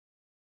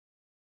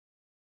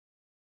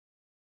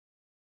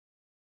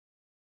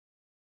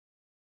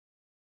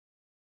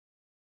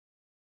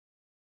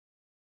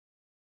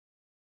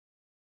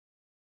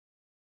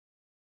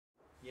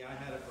Yeah, I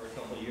had it for a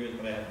couple of years,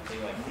 but I had to pay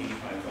like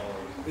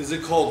 $85. Is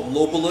it called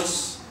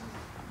Lobulus?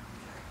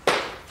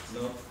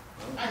 No.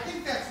 I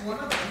think that's one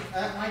of them.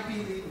 That might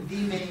be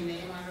the main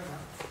name. I don't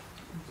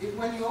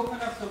know. When you open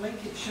up the link,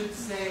 it should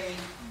say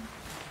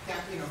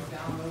that,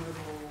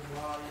 downloadable,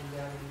 blah,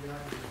 yada, yada.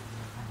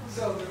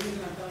 So the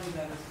reason I'm telling you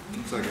that is we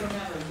don't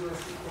have a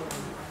USB port.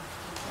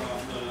 No.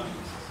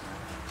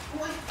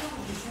 Oh, I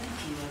probably sent it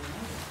to you like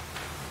that.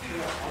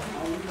 Yeah,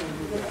 I'll email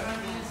you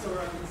that. Or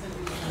I can send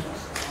you the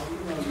I'll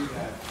email you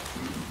that.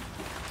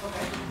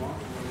 Okay.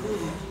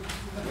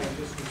 And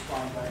just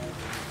respond back.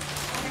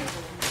 Okay.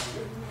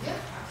 Yeah,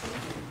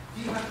 absolutely. Do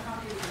you have a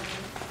copy of the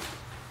document?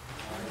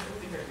 I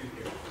think I do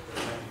here.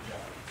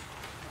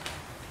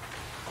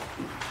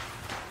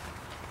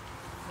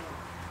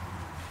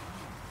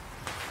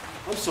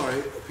 I'm sorry,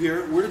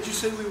 Pierre, where did you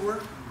say we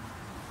were?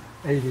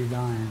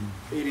 89.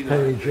 89.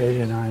 Page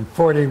 89.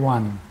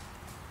 41.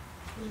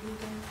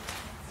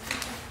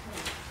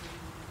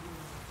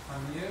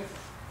 Timaeus?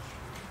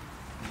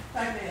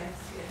 Timaeus,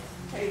 yes.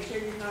 Page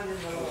 89 in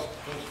the law.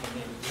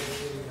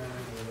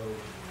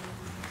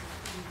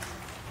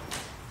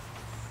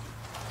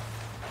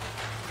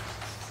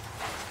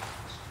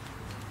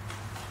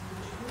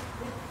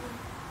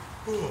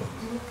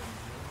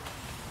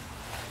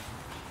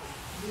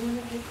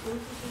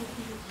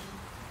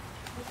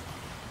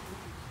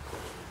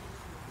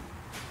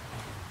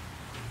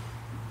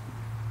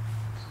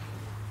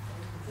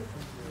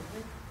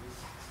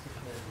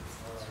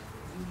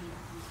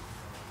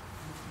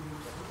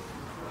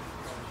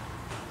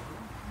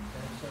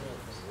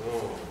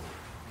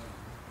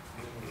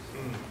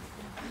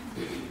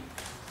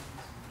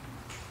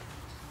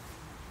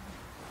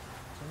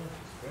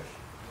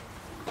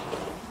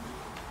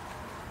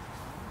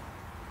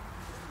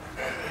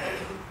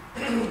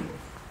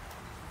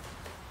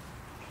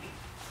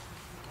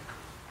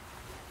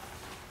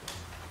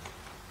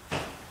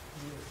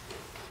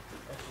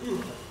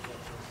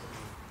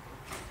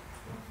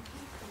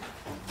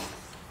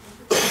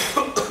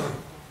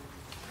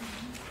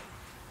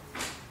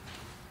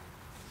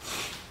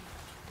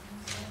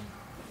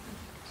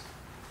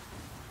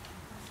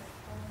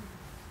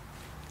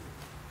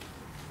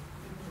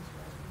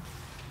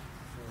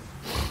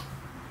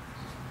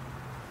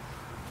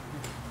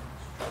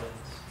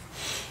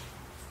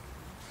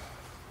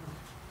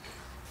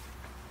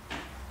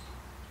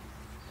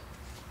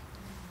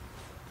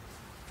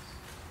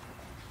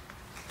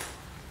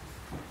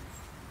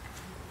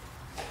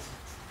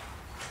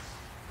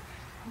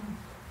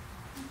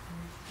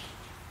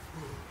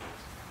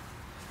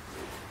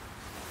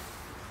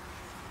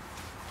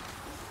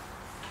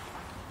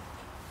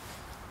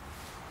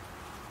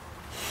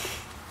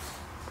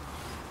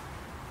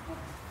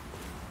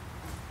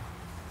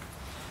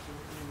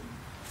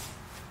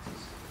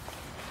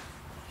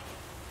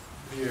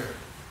 Pierre,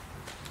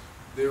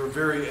 they were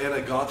very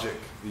anagogic,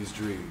 these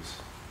dreams.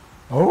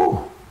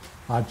 Oh,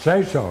 I'd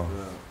say so.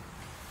 Yeah.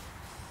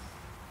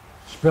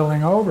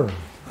 Spilling over.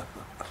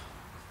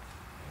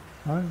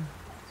 Right?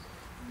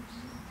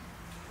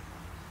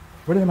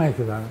 What do you make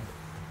of that?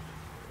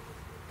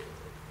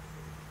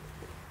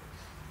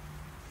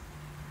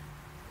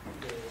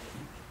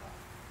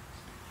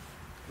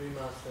 Dream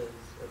Master is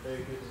a very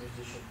good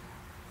musician.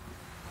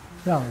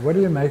 Yeah, what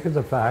do you make of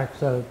the fact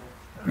that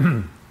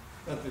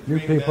you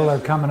people are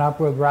coming up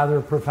with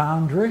rather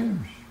profound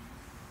dreams?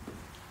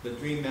 The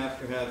Dream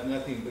Master has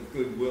nothing but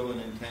goodwill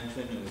and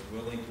intention and is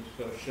willing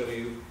to show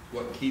you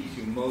what keeps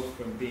you most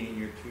from being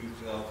your true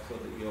self so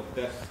that you'll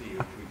best see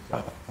your true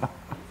self.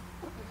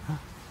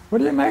 What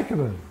do you make of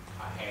it?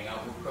 I hang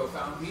out with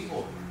profound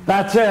people.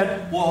 That's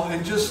it. Well,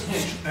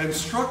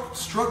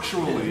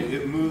 structurally,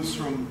 it moves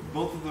from,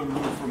 both of them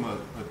move from a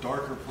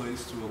darker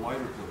place to a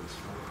lighter place,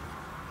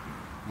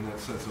 right? In that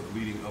sense of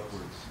leading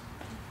upwards.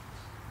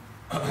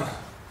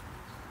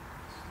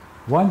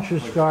 Once you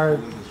start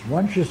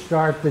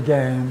the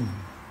game,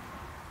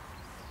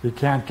 you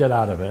can't get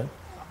out of it.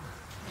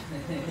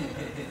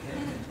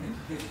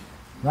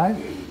 Right?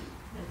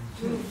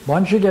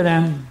 Once you get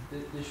in,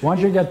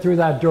 once you get through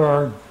that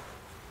door,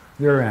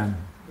 you're in.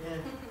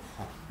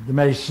 You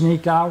may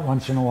sneak out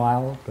once in a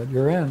while, but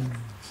you're in.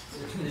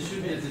 There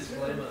should be a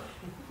disclaimer.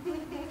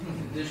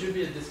 There should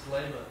be a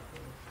disclaimer.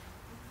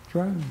 That's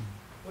right.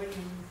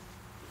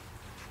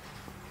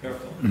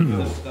 Careful.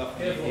 This stuff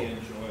may be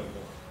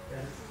enjoyable.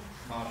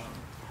 Caution.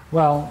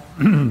 Well,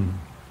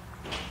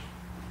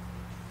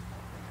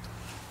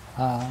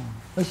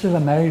 this is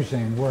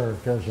amazing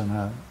work, isn't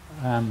it?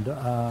 And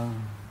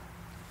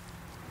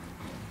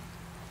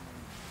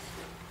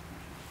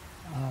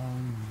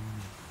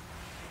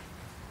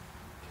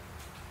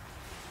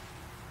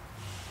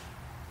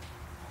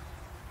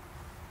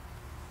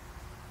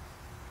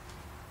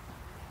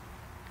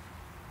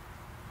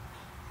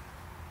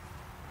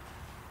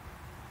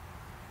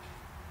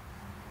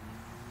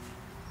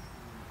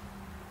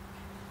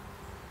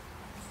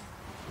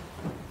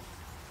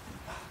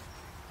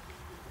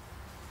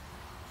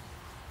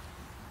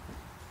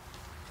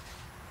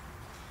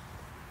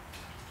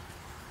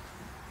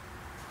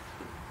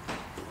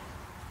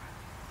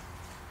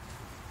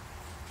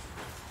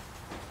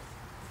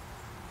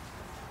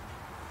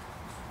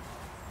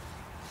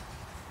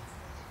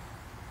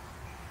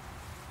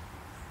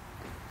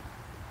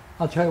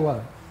I'll tell you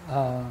what,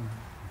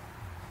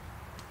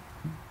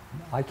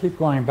 I keep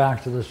going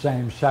back to the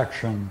same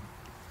section.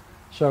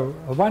 So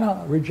why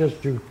don't we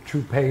just do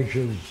 2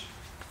 pages,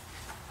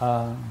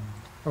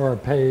 or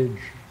page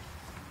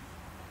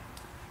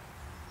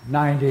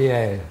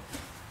 90A.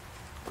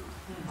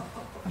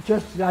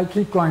 I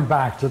keep going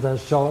back to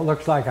this, so it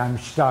looks like I'm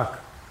stuck.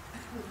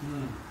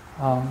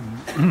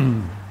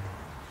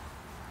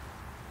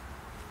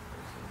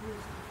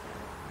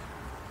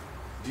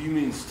 Do you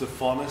mean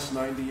Stephanus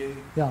 98?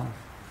 Yeah.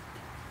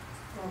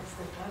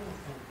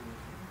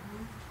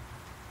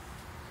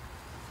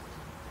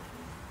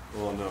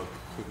 Oh no,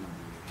 couldn't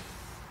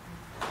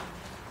be.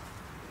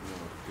 No,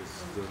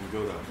 this doesn't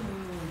go that far.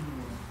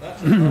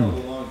 That's a hell of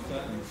a long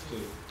sentence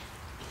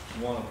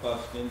to want to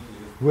bust into.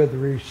 With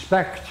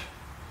respect,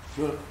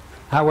 Sure.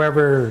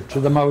 however, to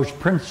the most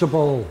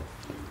principal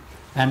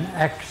and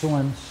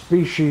excellent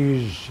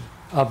species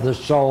of the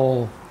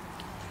soul,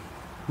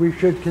 we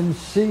should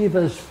conceive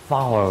as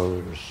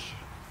follows: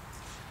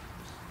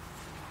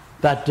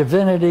 that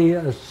divinity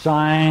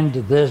assigned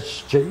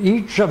this to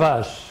each of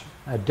us,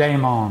 a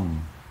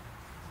daemon,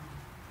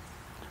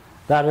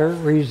 that it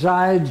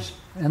resides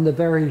in the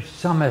very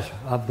summit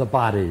of the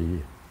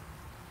body,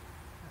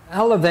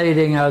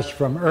 elevating us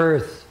from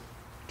earth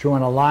to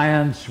an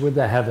alliance with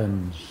the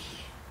heavens,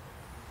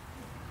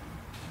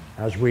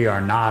 as we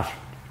are not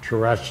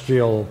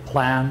terrestrial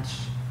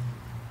plants,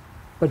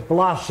 but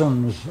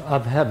blossoms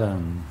of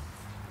heaven.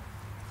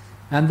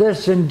 And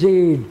this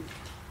indeed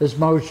is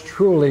most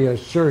truly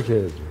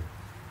asserted.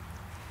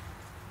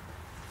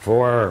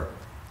 For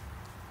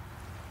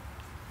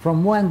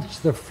from whence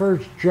the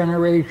first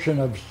generation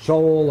of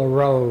soul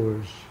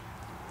arose,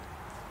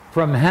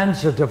 from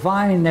hence a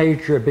divine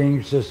nature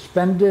being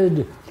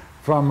suspended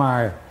from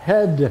our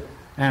head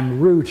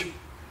and root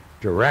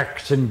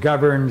directs and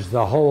governs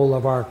the whole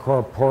of our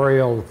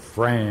corporeal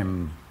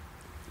frame.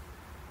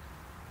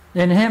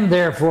 In him,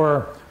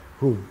 therefore,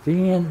 who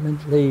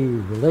vehemently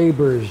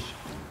labors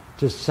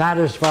to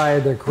satisfy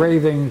the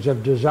cravings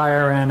of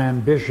desire and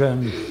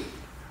ambition,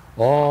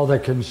 all the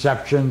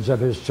conceptions of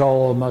his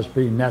soul must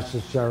be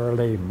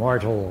necessarily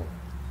mortal.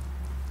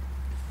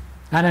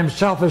 And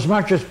himself, as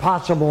much as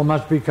possible,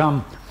 must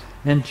become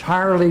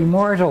entirely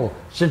mortal,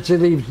 since he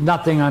leaves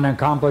nothing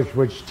unaccomplished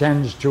which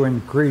tends to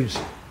increase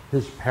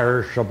his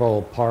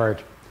perishable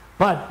part.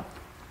 But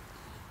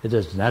it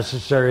is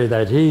necessary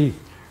that he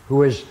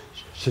who is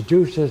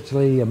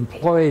sedulously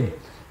employed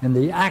in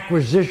the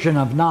acquisition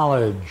of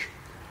knowledge,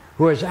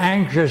 who is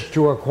anxious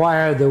to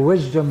acquire the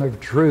wisdom of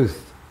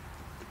truth,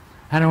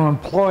 and who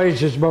employs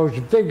his most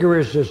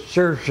vigorous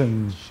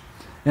assertions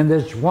in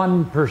this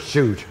one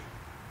pursuit,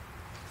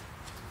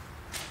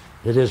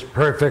 it is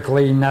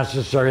perfectly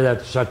necessary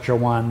that such a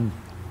one,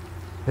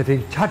 if he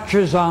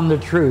touches on the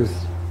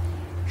truth,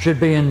 should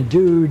be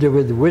endued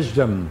with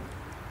wisdom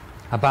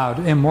about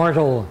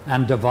immortal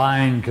and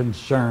divine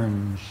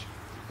concerns,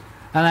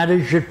 and that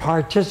he should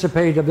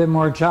participate of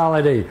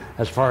immortality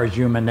as far as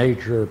human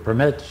nature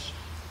permits,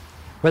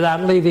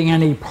 without leaving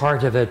any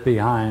part of it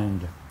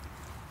behind.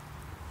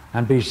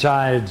 And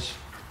besides,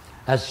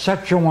 as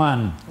such a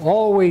one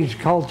always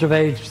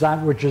cultivates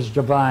that which is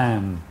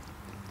divine,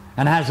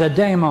 and has a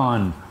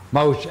daemon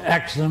most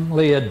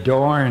excellently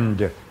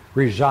adorned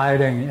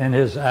residing in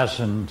his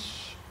essence,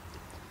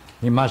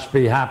 he must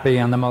be happy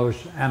in the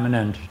most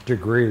eminent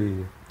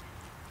degree.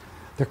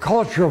 The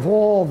culture of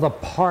all the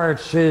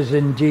parts is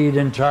indeed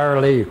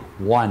entirely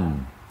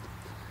one,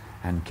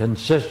 and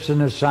consists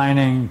in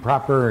assigning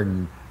proper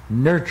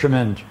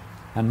nurturement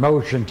and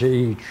motion to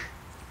each.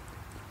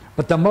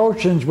 But the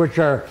motions which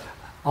are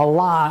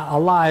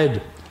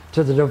allied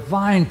to the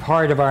divine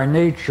part of our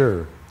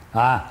nature,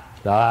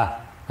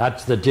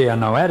 that's the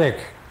Noetic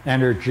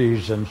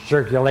energies and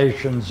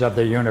circulations of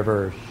the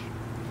universe.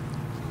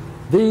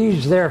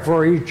 These,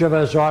 therefore, each of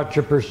us ought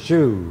to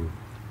pursue,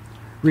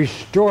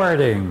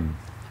 restoring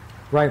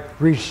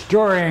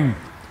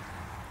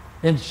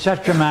in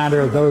such a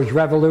manner those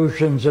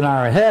revolutions in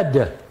our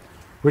head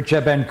which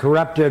have been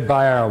corrupted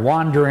by our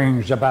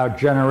wanderings about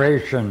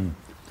generation,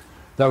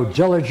 though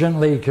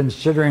diligently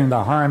considering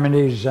the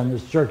harmonies and the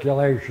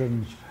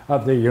circulations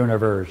of the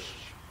universe,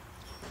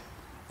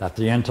 that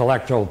the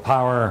intellectual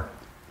power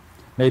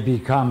may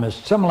become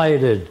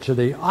assimilated to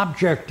the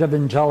object of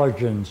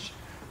intelligence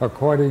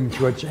according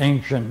to its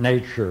ancient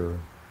nature.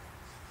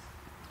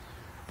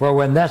 For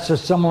when thus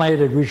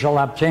assimilated, we shall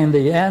obtain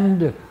the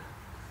end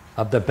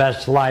of the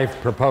best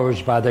life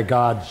proposed by the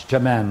gods to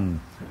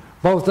men,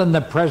 both in the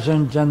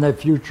present and the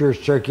future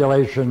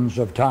circulations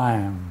of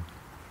time.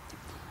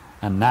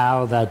 And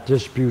now that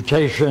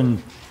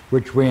disputation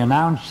which we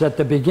announced at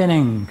the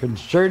beginning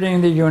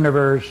concerning the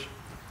universe,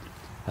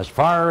 as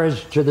far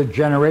as to the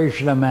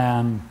generation of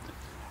man,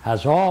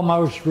 has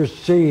almost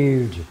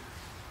received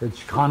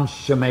its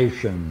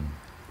consummation.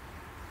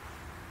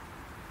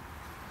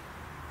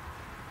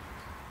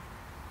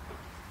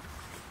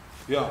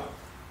 Yeah.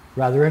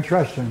 Rather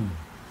interesting.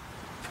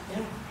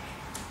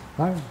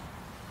 Right?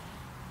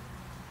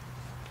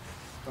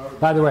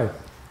 By the way,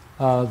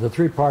 the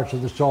 3 parts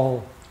of the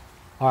soul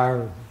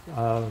are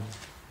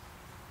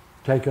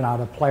taken out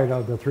of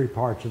Plato, the three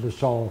parts of the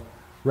soul,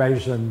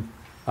 reason,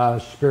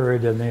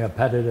 spirit, and the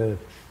appetitive.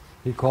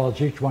 He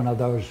calls each one of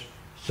those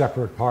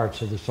separate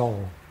parts of the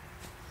soul.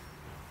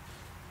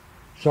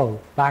 So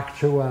back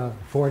to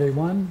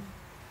 41.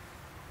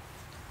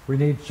 We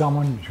need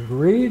someone to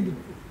read.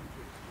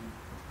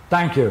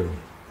 Thank you.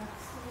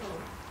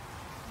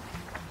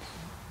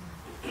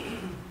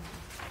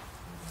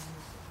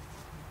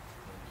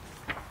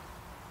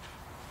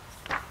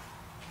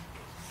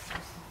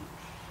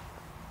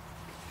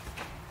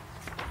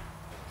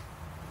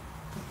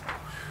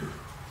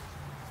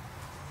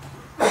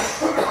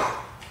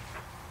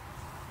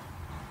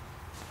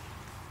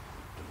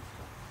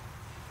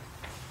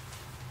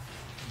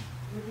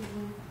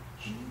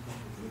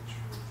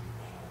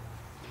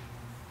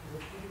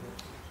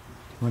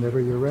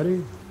 Whenever you're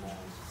ready.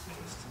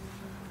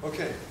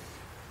 Okay.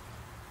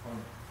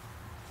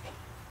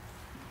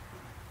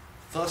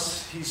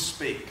 Thus he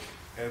spake,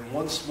 and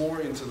once more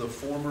into the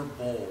former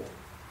bowl,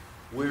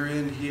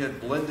 wherein he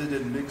had blended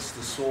and mixed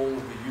the soul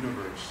of the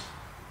universe.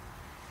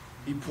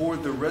 He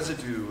poured the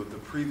residue of the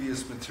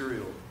previous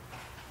material,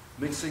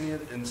 mixing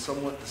it in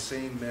somewhat the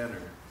same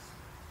manner,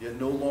 yet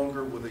no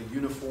longer with a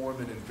uniform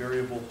and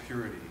invariable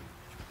purity,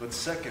 but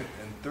second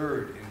and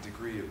third in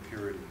degree of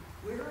purity.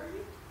 Where are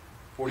you?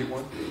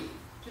 41?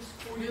 Just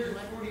 41.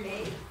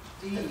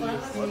 41. My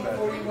bad.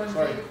 41.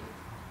 Sorry.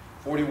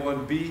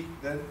 41B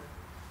then?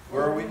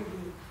 Where are we?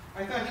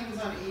 I thought he was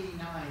on 89.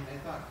 I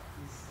thought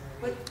he's.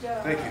 But,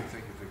 Thank you.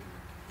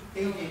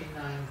 Page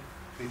 89.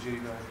 Page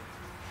 89.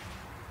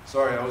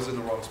 Sorry, I was in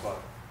the wrong spot.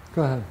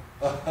 Go ahead.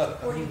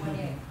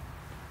 41A.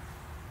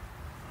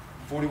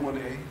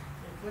 41A?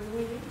 What do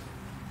we need?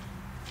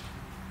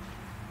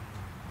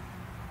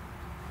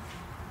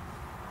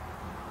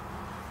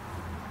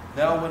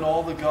 Now when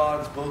all the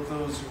gods, both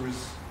those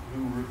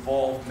who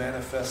revolve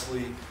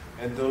manifestly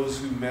and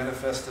those who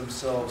manifest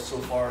themselves so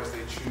far as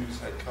they choose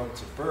had come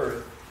to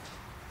birth,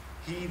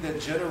 he that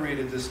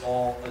generated this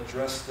all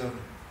addressed them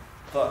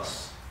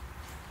thus: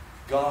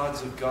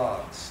 Gods of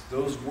gods,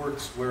 those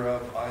works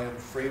whereof I am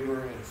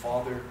framer and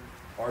father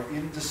are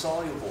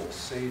indissoluble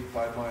save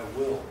by my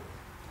will.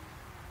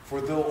 For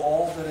though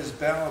all that is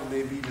bound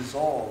may be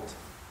dissolved,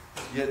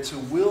 yet to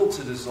will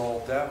to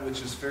dissolve that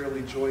which is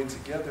fairly joined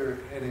together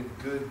and in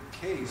good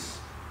case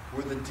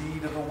were the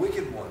deed of a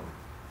wicked one.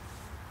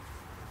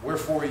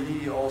 Wherefore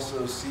ye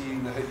also,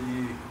 seeing that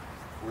ye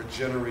were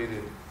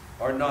generated,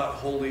 are not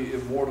wholly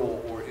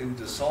immortal or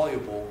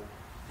indissoluble,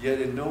 yet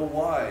in no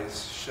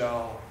wise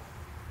shall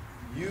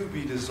you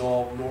be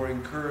dissolved nor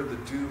incur the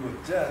doom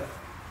of death,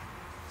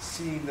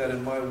 seeing that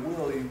in my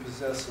will you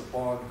possess a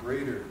bond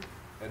greater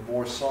and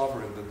more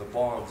sovereign than the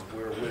bonds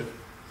wherewith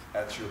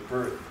at your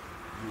birth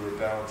you were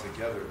bound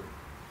together.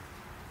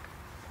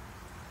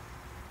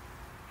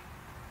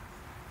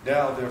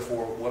 Now,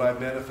 therefore, what I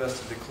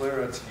manifest and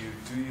declare unto you,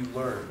 do you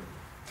learn.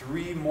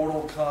 3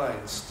 mortal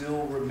kinds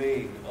still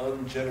remain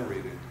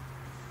ungenerated.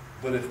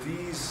 But if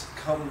these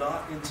come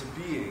not into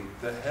being,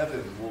 the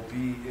heaven will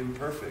be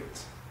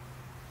imperfect.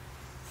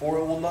 For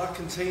it will not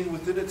contain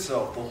within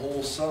itself the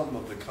whole sum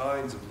of the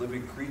kinds of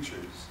living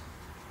creatures.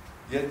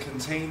 Yet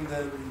contain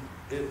them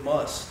it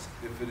must,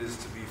 if it is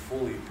to be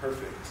fully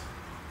perfect.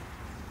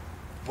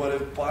 But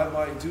if by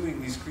my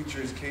doing these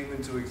creatures came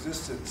into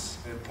existence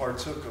and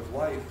partook of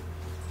life,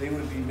 they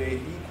would be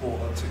made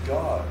equal unto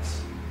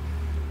gods.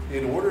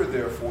 In order,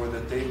 therefore,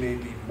 that they may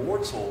be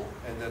mortal,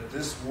 and that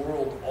this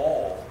world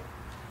all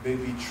may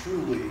be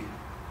truly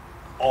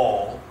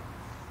all,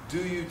 do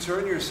you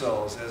turn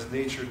yourselves, as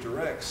nature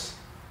directs,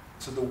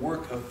 to the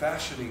work of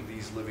fashioning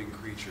these living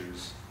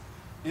creatures,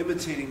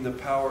 imitating the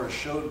power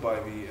showed by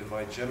me in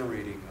my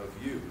generating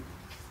of you.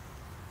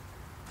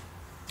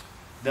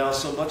 Now,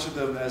 so much of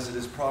them as it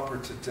is proper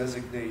to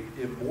designate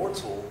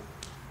immortal,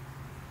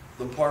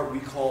 the part we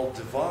call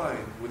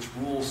divine, which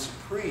rules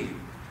supreme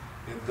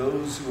in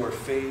those who are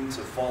fain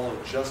to follow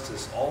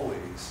justice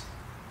always,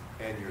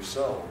 and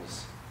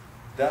yourselves,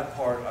 that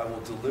part I will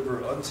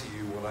deliver unto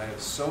you when I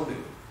have sown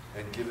it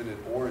and given it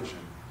origin.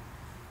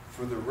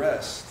 For the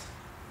rest,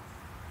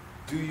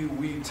 do you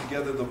weave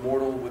together the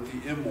mortal with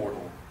the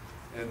immortal,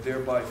 and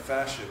thereby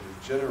fashion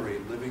and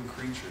generate living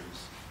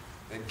creatures,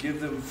 and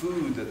give them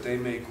food that they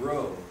may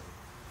grow,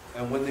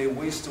 and when they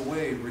waste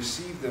away,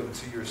 receive them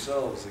to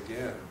yourselves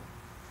again.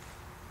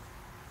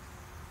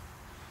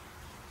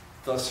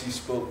 Thus he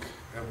spoke,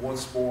 and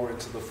once more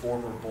into the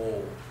former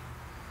bowl,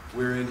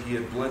 wherein he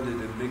had blended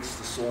and mixed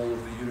the soul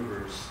of the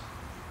universe,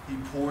 he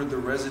poured the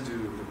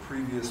residue of the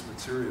previous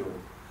material,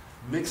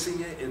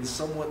 mixing it in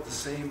somewhat the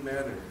same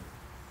manner,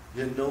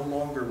 yet no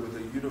longer with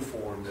a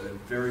uniform and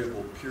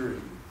invariable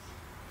purity,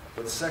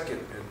 but second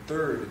and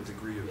third in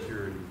degree of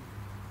purity.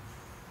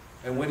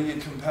 And when he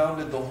had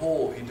compounded the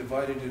whole, he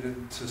divided it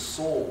into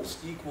souls,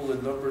 equal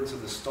in number to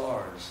the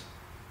stars,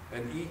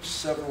 and each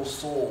several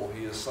soul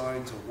he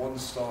assigned to one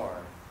star,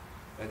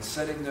 and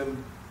setting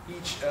them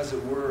each as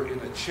it were in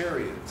a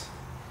chariot,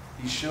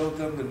 he showed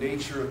them the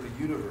nature of the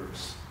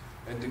universe,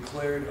 and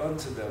declared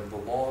unto them the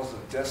laws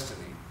of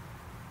destiny.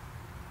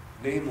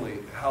 namely,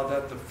 how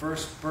that the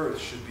first birth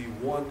should be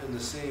one and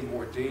the same,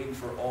 ordained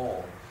for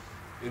all,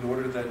 in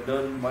order that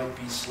none might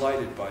be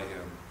slighted by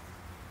him,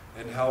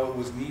 and how it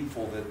was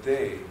needful that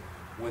they,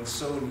 when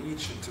sown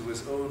each into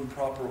his own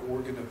proper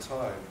organ of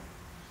time,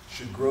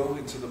 should grow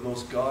into the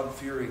most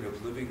God-fearing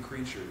of living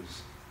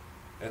creatures,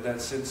 and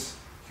that since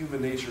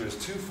human nature is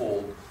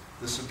twofold,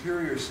 the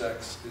superior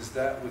sex is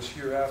that which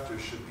hereafter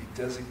should be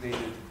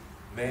designated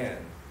man,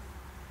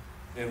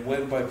 and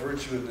when by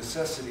virtue of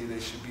necessity they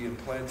should be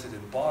implanted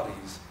in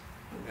bodies,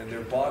 and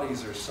their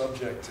bodies are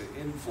subject to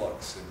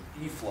influx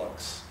and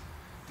efflux,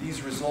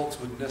 these results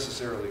would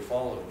necessarily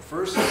follow.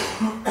 Firstly,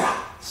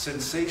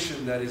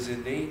 sensation that is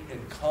innate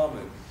and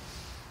common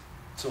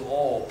to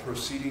all,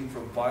 proceeding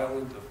from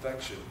violent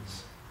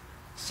affections.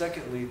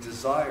 Secondly,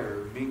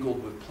 desire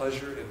mingled with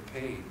pleasure and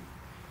pain.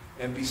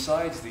 And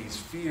besides these,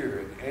 fear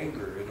and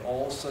anger and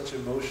all such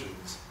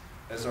emotions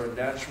as are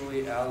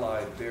naturally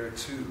allied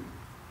thereto,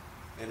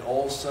 and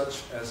all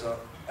such as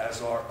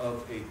are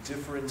of a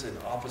different and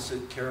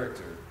opposite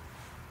character.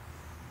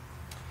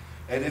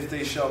 And if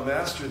they shall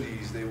master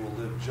these, they will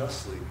live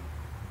justly.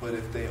 But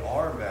if they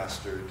are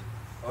mastered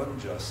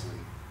unjustly,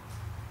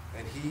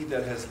 and he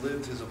that has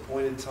lived his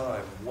appointed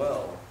time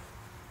well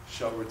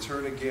shall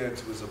return again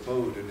to his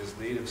abode in his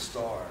native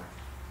star,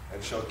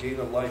 and shall gain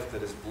a life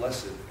that is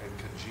blessed and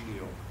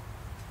congenial.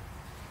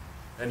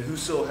 And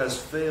whoso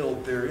has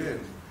failed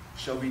therein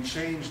shall be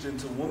changed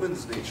into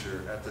woman's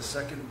nature at the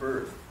second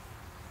birth.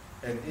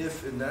 And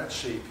if in that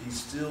shape he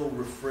still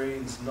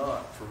refrains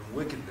not from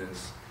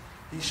wickedness,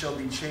 he shall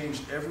be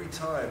changed every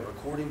time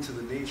according to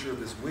the nature of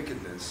his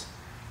wickedness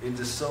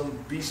into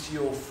some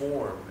bestial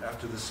form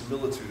after the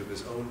similitude of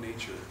his own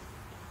nature.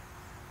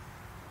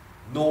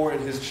 Nor in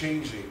his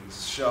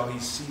changings shall he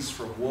cease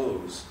from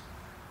woes,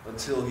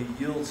 until he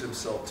yields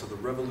himself to the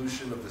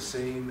revolution of the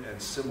same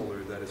and similar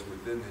that is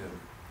within him,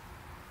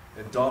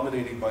 and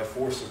dominating by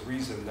force of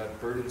reason that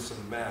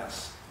burdensome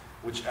mass,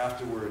 which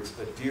afterwards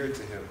adhered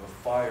to him of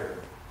fire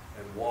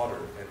and water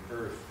and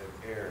earth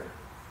and air,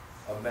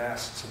 a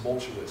mass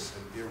tumultuous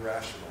and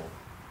irrational,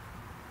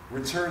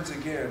 returns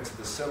again to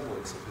the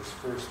semblance of his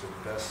first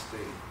and best state.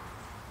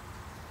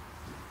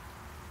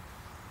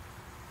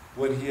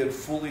 When he had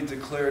fully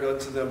declared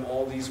unto them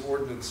all these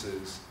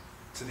ordinances,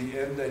 to the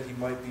end that he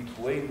might be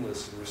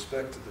blameless in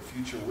respect to the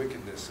future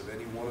wickedness of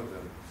any one of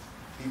them,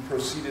 he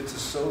proceeded to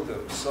sow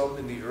them, some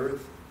in the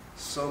earth,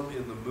 some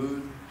in the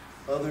moon,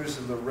 others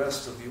in the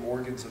rest of the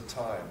organs of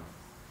time.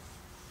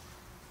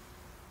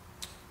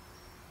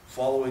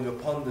 Following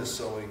upon this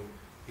sowing,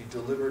 he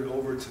delivered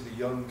over to the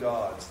young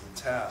gods the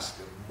task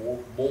of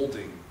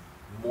molding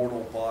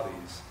mortal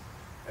bodies,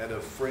 and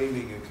of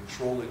framing and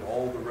controlling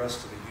all the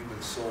rest of the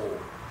human soul,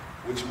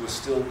 which it was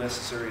still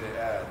necessary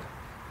to add,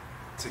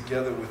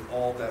 together with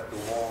all that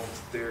belonged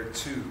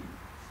thereto,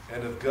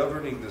 and of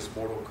governing this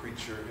mortal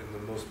creature in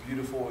the most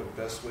beautiful and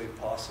best way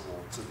possible,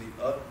 to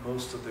the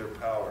utmost of their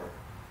power,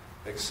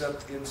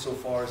 except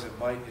insofar as it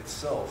might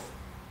itself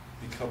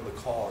become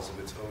the cause of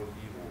its own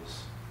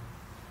evils.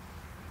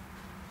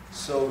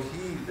 So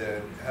he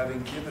then,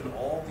 having given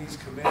all these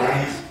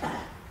commands,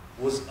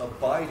 was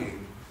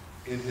abiding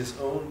in his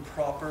own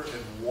proper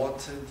and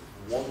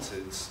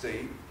wanted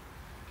state,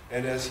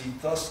 and as he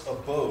thus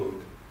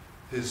abode,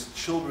 his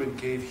children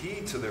gave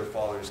heed to their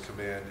father's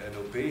command and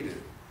obeyed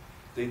it.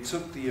 They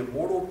took the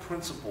immortal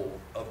principle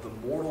of the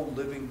mortal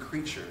living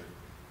creature,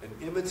 and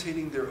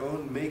imitating their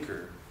own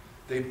maker,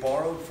 they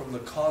borrowed from the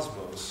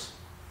cosmos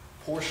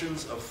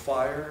portions of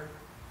fire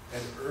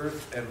and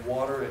earth and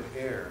water and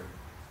air,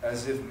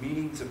 as if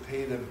meaning to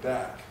pay them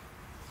back.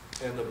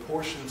 And the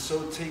portion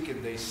so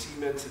taken they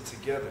cemented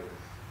together.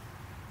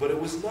 But it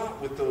was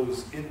not with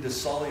those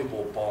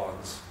indissoluble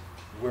bonds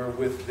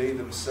wherewith they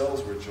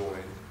themselves were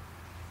joined,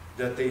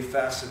 that they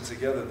fastened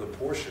together the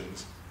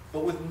portions,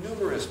 but with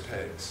numerous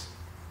pegs,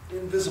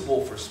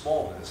 invisible for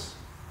smallness.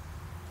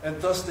 And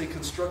thus they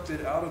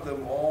constructed out of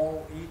them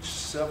all each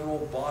several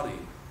body,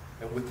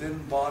 and within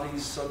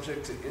bodies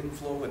subject to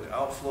inflow and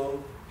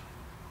outflow,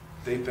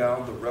 they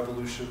bound the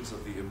revolutions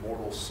of the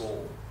immortal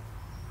soul.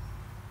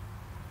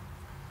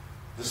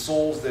 The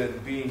souls then,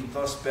 being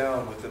thus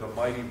bound within a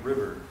mighty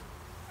river,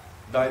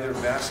 neither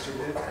mastered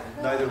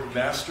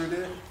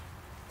it,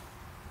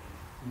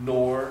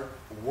 nor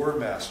were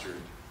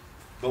mastered,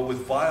 but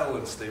with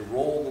violence they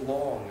rolled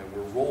along and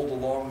were rolled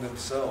along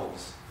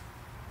themselves,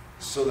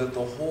 so that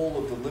the whole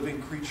of the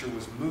living creature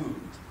was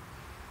moved,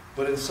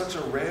 but in such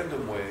a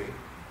random way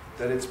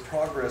that its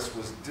progress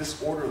was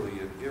disorderly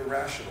and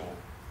irrational,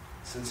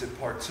 since it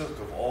partook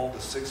of all the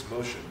 6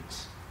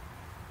 motions.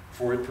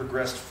 For it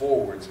progressed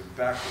forwards and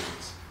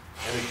backwards,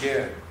 and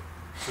again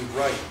to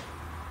right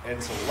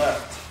and to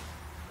left,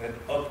 and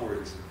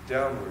upwards and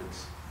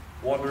downwards,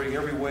 wandering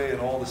every way in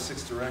all the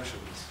 6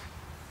 directions.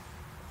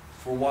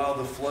 For while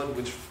the flood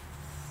which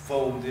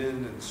foamed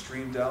in and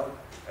streamed out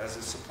as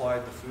it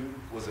supplied the food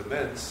was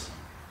immense,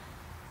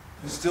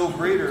 still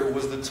greater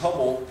was the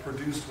tumult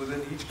produced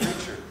within each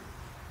creature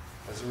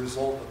as a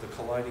result of the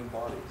colliding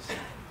bodies.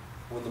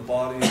 When the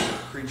body of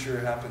the creature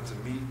happened to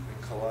meet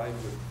and collide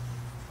with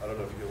I don't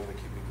know if you want to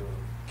keep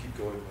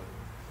going,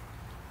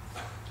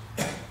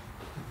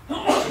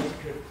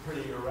 It's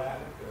pretty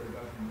erratic there,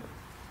 doesn't it?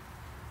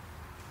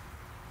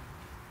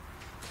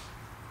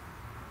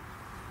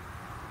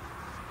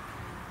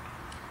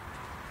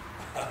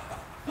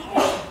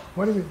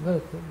 What do you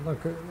look?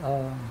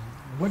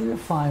 What do you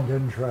find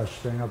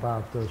interesting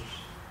about this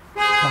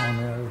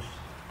Timaeus?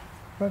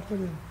 What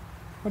do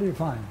you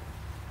find?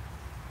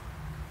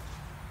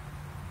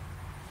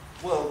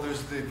 Well,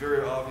 there's the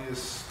very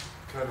obvious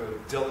kind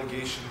of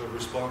delegation of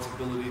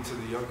responsibility to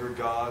the younger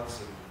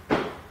gods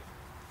and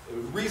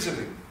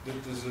reasoning.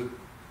 There's an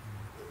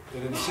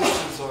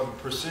insistence on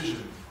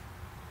precision.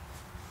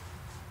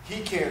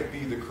 He can't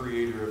be the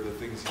creator of the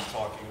things he's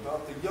talking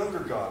about. The younger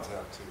gods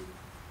have to.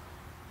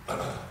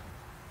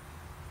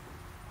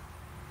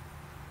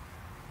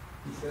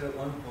 He said at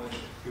one point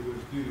it was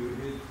due to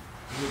his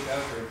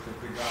efforts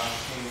that the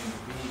gods came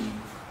into being.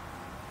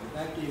 And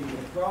that gave him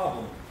a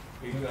problem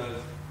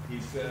because he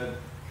said,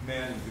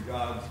 commanded the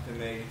gods to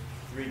make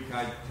three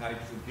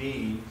types of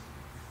beings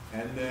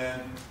and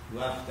then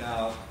left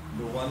out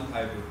the one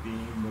type of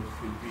being which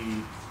could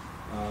be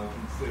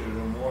considered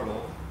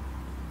immortal.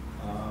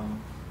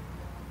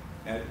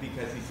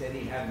 Because he said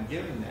he hadn't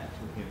given that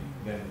to him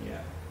then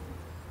yet.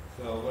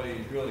 So what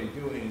he's really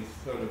doing is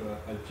sort of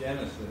a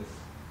genesis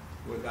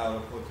without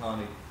a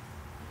Platonic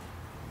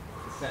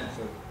sense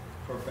of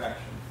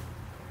perfection.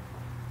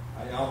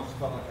 I almost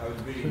felt like I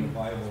was reading the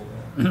Bible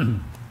there.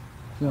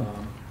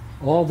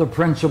 All the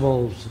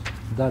principles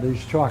that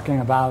he's talking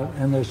about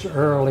in this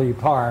early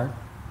part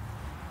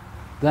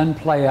then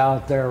play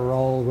out their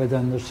role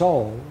within the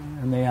soul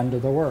in the end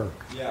of the work.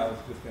 Yeah, I was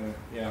just going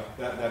to,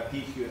 that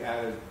piece you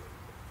added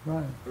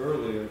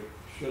earlier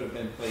should have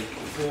been placed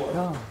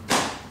before.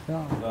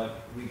 Yeah.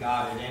 But we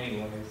got it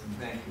anyways, and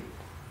thank you.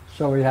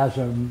 So he has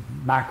a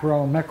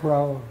macro and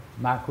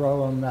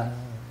the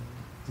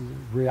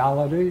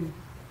reality,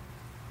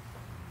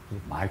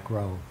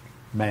 micro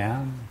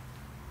man,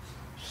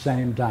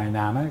 same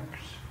dynamics,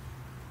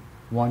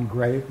 one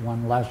great,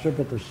 one lesser,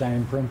 but the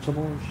same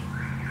principles.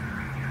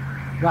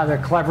 Rather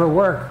clever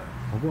work.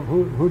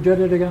 Who did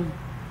it again?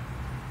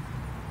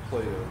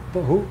 Plato.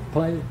 Who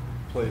played?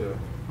 Plato.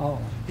 Oh.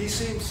 He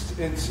seems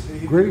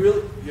Greek?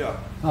 really, yeah.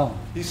 Oh.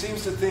 He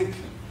seems to think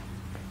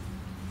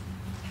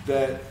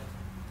that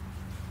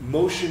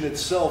motion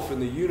itself in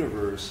the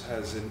universe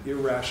has an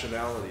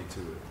irrationality to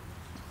it.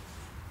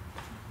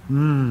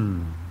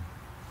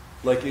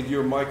 Like in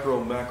your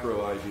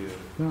micro-macro idea.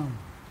 Yeah.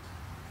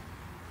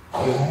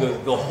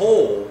 The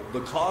whole,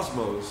 the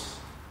cosmos,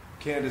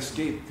 can't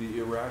escape the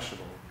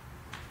irrational.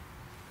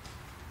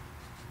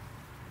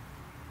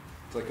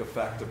 It's like a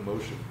fact of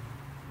motion.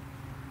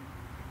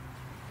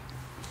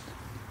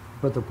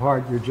 But the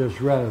part you just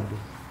read,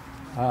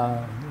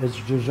 it's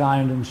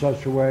designed in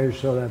such a way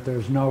so that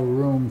there's no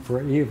room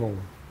for evil.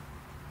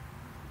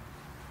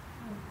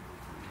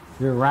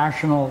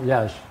 Irrational,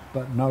 yes,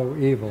 but no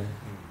evil.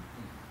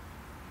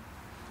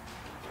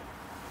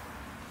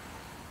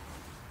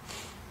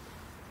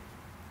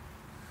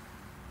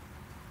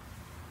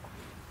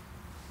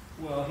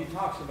 Well, he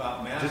talks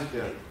about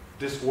mastery.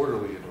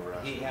 Disorderly and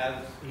irrational.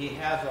 He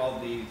has all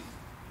these.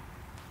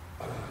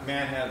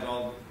 Man has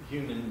all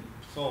human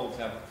souls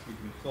have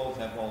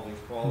all these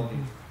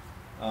qualities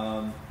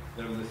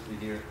that are listed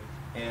here,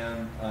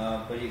 and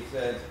but he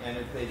says, and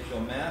if they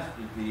shall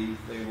master these,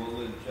 they will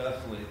live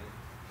justly.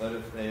 But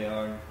if they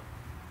are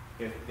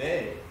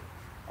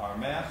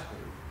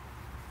mastered,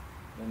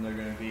 then they're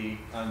going to be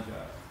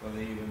unjust. So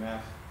they either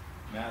master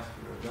or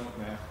don't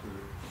master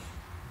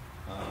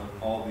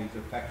all these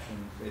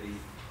affections that he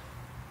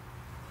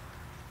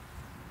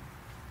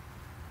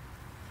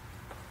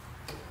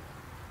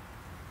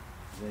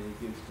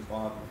gives to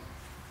bodies.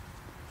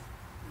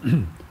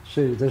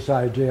 See, this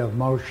idea of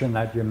motion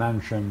that you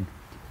mentioned,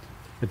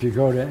 if you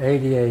go to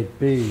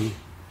 88b,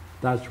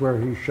 that's where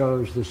he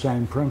shows the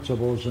same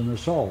principles in the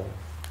soul.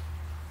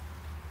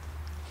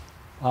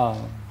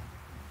 And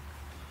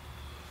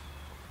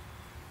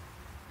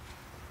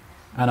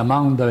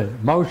among the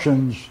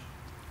motions,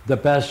 the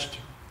best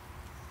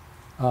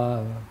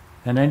in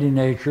any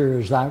nature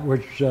is that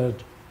which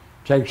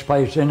takes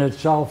place in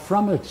itself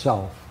from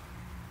itself.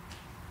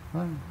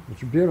 Right?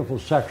 It's a beautiful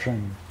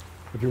section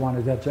if you want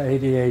to get to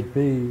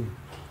 88b.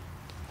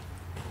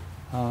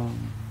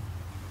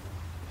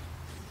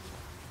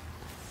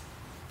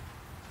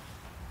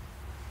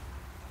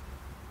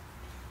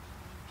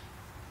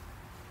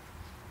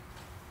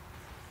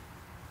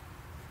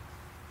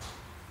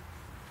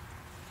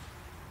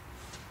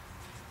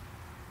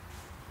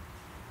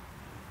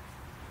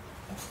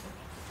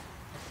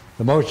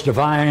 The most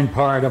divine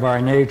part of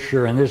our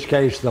nature, in this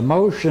case, the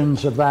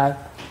motions of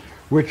that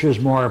which is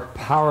more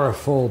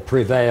powerful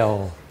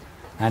prevail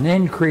and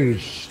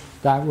increase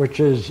that which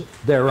is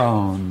their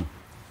own,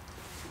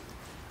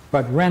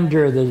 but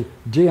render the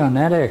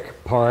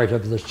Noetic part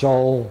of the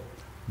soul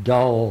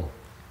dull,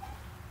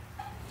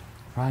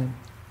 right?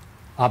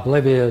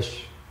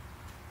 Oblivious,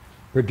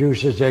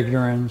 produces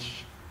ignorance,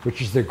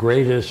 which is the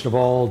greatest of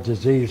all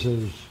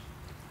diseases,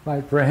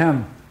 right? For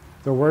him,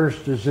 the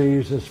worst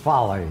disease is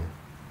folly.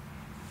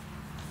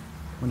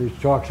 When he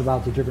talks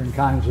about the different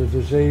kinds of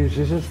disease,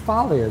 he says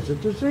folly is a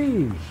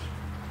disease.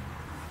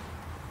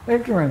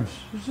 Ignorance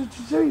is a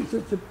disease.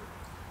 It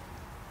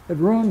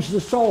ruins the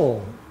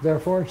soul.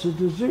 Therefore, it's a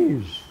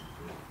disease.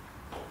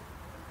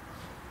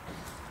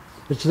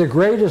 It's the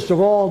greatest of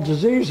all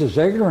diseases,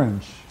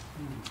 ignorance.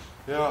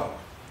 Yeah.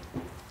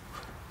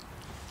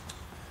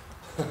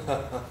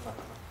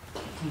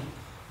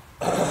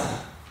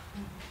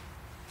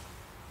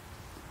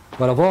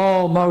 But of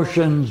all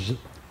motions,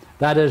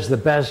 that is the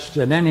best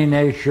in any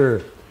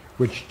nature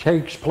which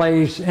takes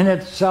place in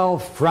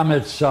itself from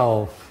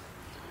itself.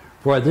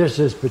 For this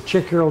is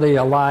particularly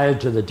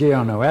allied to the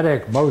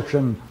Noetic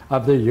motion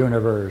of the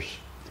universe.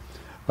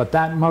 But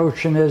that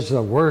motion is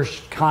the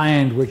worst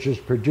kind which is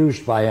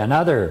produced by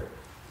another.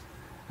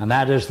 And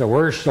that is the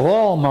worst of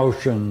all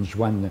motions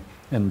when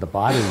in the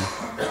body,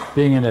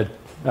 being in a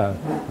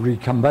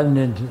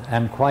recumbent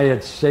and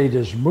quiet state,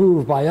 is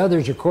moved by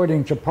others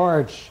according to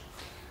parts.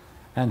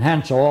 And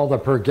hence all the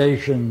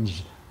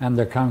purgations and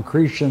the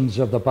concretions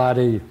of the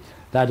body,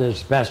 that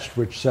is best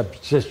which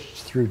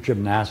subsists through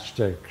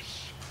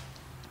gymnastics.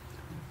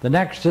 The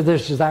next to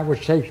this is that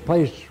which takes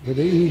place with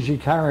the easy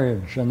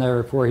carriage, and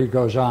therefore he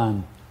goes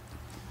on.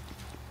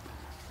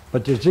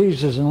 But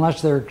diseases,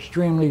 unless they're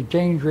extremely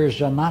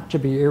dangerous, are not to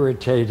be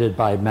irritated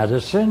by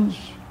medicines.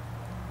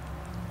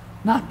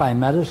 Not by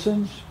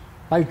medicines,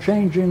 by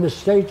changing the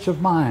states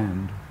of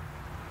mind.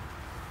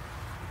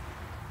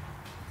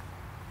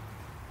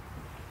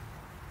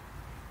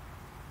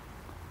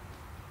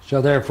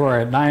 So therefore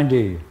at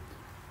 90,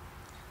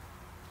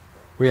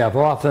 we have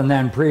often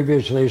then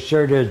previously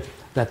asserted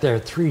that there are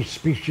 3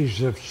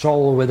 species of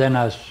soul within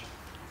us,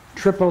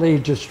 triply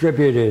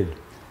distributed,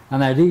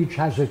 and that each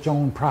has its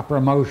own proper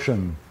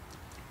motion.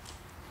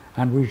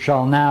 And we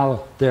shall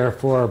now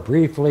therefore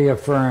briefly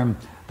affirm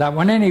that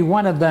when any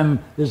one of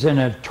them is in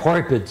a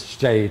torpid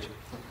state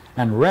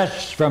and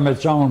rests from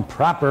its own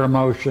proper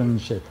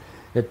motions,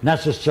 it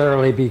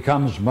necessarily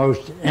becomes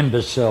most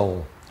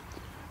imbecile.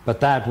 But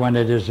that when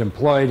it is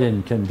employed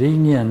in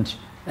convenient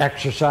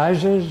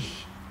exercises,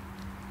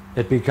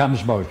 it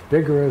becomes most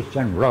vigorous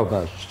and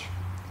robust.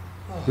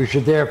 We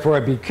should therefore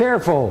be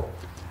careful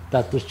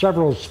that the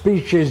several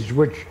species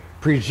which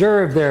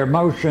preserve their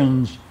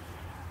motions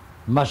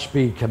must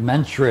be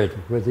commensurate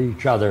with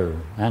each other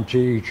and to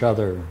each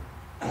other.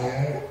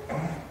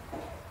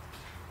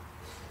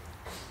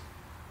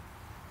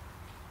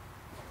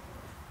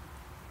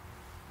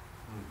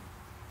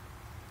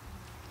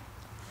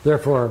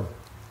 Therefore,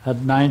 at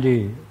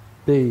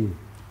 90b,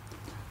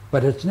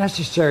 but it's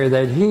necessary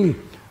that he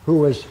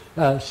who is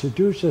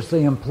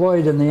sedulously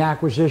employed in the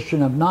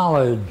acquisition of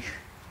knowledge,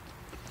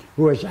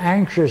 who is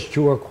anxious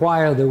to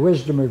acquire the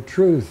wisdom of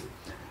truth,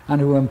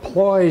 and who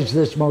employs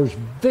this most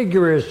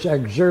vigorous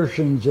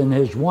exertions in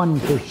his one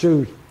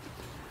pursuit,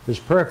 is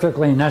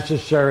perfectly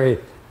necessary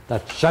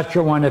that such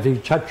a one, if he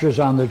touches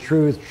on the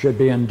truth, should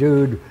be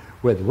endued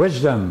with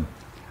wisdom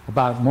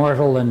about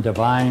mortal and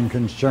divine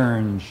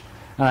concerns,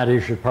 and that he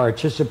should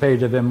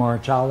participate of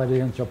immortality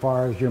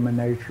insofar as human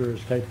nature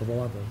is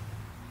capable of it.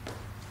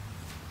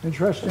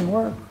 Interesting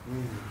work.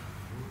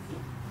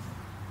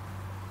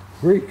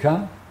 Greek,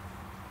 huh?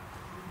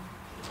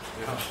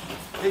 Yeah.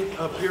 Hey,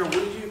 Pierre,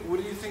 what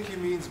do you think he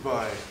means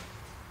by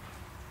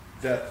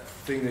that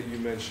thing that you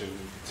mentioned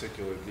in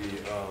particular,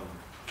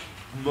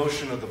 the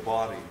motion of the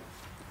body?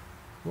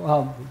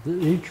 Well,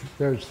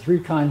 there's 3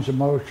 kinds of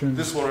motions.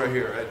 This one right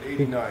here at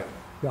 89.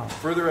 Yeah.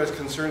 Further as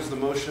concerns the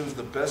motions,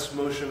 the best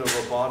motion of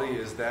a body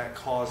is that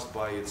caused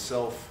by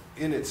itself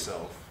in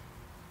itself.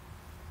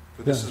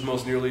 For this is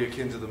most nearly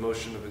akin to the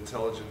motion of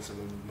intelligence and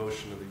the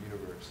motion of the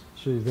universe.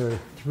 See, there are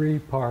 3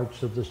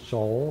 parts of the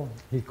soul.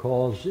 He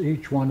calls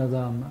each one of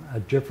them a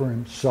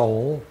different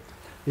soul.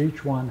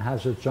 Each one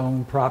has its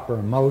own proper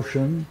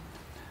motion,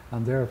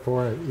 and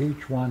therefore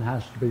each one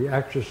has to be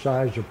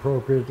exercised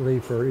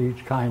appropriately for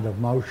each kind of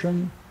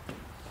motion.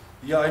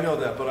 Yeah, I know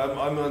that, but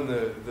I'm on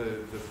the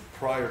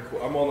prior,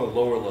 I'm on the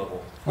lower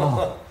level.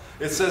 Oh.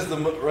 It says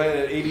right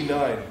at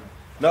 89,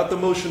 not the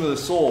motion of the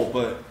soul,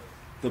 but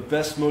the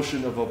best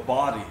motion of a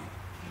body.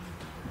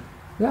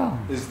 Yeah.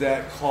 Is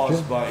that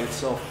caused by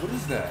itself? What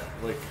is that?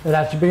 Like it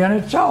has to be in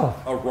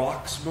itself. A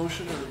rock's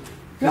motion?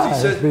 Yeah, it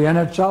has to be in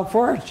itself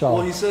for itself.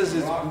 Well, he says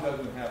it's... rock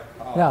doesn't have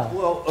power. Yeah.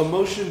 Well, a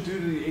motion due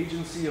to the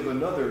agency of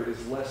another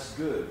is less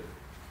good.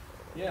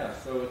 Yeah,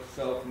 so it's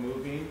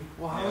self-moving.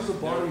 Well, how is the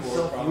and body therefore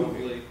self-moving?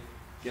 Probably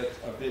gets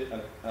a bit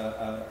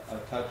a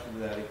touch of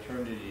that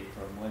eternity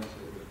from whence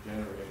it was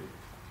generated.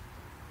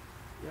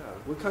 Yeah,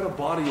 what kind of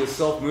body is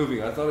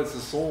self-moving? I thought it's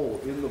the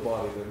soul in the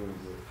body that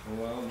moves it.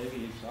 Well,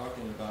 maybe he's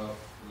talking about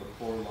the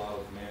poor lot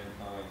of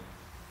mankind.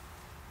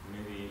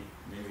 Maybe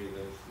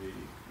that's the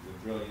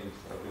brilliance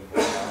of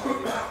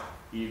immortality,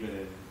 even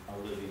in a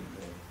living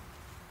thing.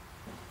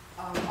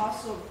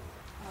 Also,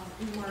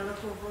 you want to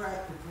look over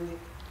at the Greek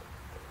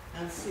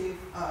and see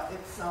if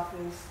itself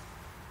is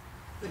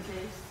the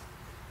case.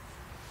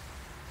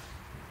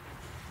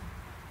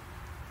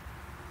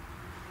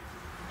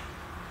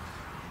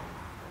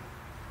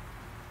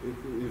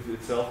 If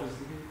itself is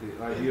the gate,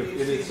 the idea of Do you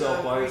in see itself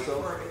the by Greek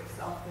itself. word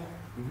itself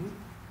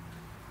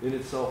there? In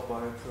itself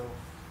by itself.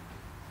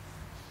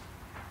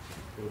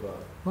 What about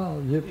it? Well,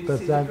 Do you but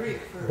see that, the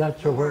Greek for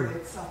that's the a word word.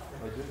 itself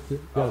I there? did? Yes,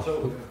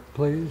 Also, yeah.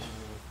 please.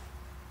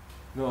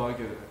 No, I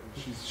get it.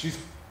 She's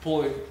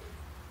pulling.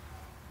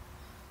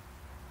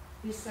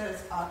 He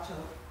says auto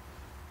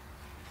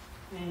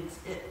means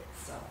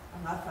itself,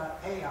 and I thought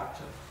a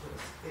auto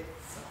was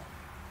itself.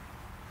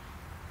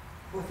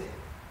 With it.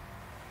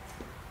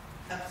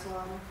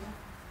 Epsilon with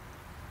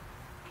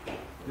that?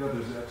 Yeah,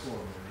 there's epsilon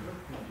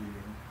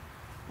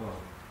there. Oh,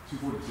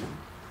 242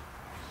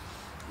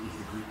 is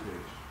the Greek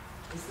page.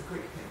 Is the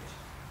Greek page.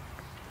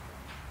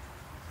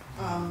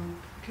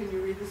 Can you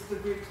read us the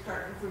Greek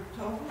starting from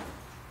Toho?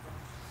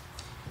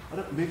 I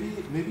don't,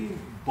 maybe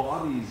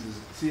bodies is.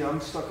 See, I'm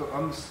stuck.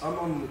 I'm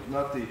on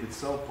not the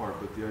itself part,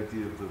 but the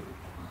idea of it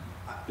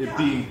Yeah.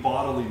 being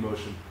bodily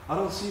motion. I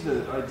don't see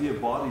the idea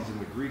of bodies in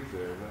the Greek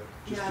there. That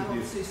just Yeah, I could be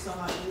don't see so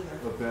much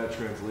either. a bad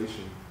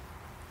translation.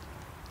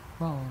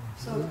 Well,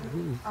 So,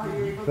 are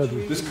you able but to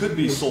read? This could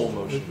be soul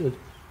motion.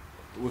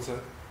 What's that?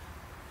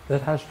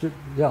 It has to,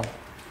 yeah.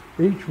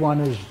 Each one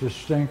is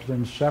distinct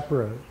and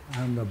separate,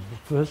 and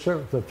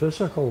the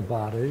physical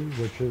body,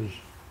 which is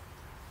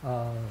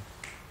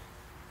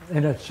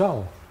in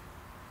itself,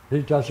 he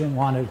doesn't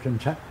want it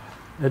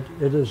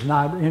it is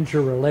not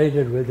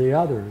interrelated with the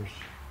others,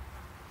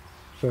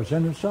 so it's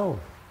in itself.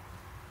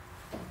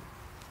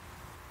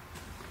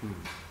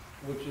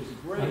 Which is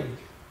great.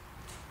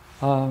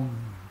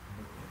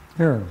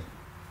 Here,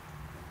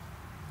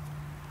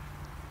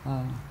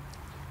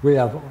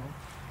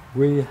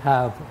 we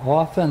have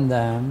often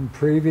then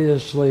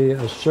previously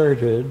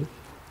asserted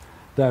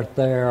that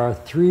there are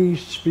three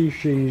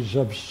species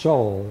of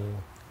soul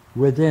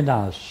within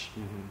us,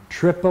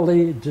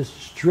 triply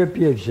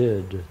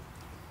distributed,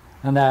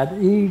 and that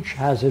each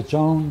has its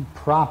own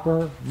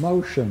proper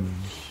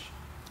motions.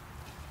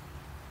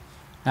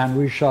 And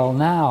we shall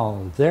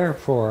now,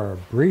 therefore,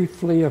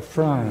 briefly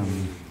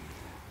affirm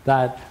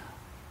that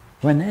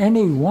when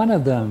any one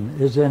of them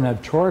is in a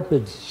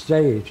torpid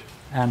state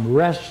and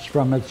rests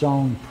from its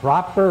own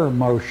proper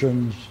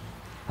motions,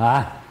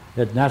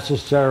 it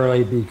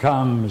necessarily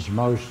becomes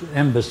most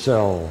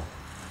imbecile.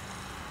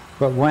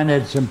 But when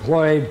it's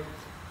employed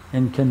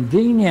in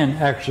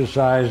convenient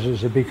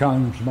exercises, it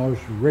becomes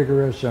most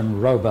rigorous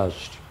and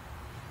robust.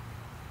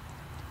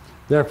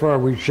 Therefore,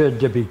 we should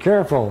be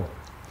careful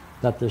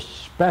that the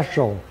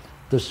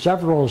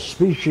several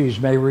species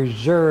may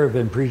reserve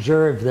and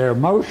preserve their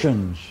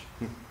motions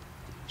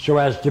so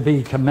as to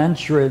be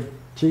commensurate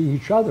to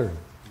each other.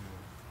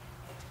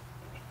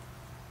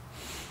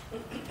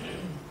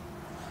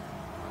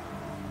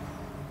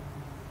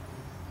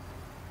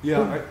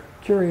 Yeah,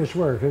 Curious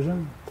work,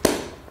 isn't it?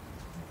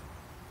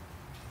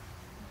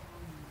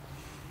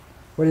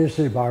 What do you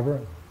see,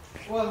 Barbara?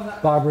 Well,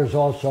 Barbara's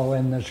also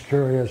in this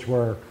curious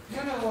work. no,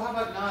 well,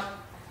 how about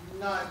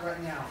not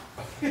right now?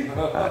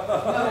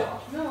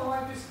 No,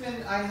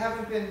 I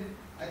haven't been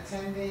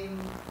attending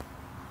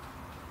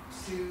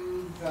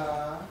to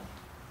the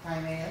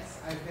Timaeus.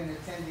 I've been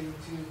attending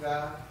to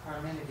the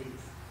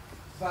Parmenides.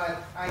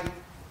 But I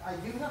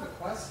do have a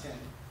question.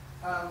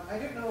 I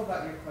don't know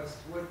about your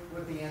question,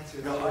 what the answer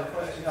is. no, to your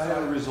question. I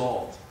have it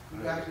resolved.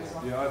 You got it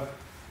resolved? Yeah, I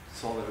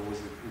saw that it was.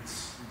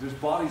 There's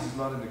bodies is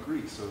not in the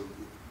Greek, so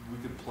we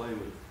could play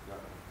with that.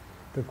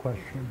 The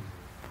question.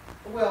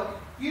 Well,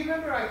 do you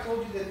remember I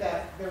told you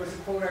that there was a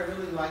quote I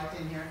really liked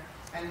in here?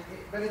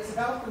 But it's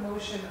about the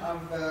motion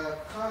of the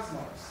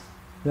cosmos.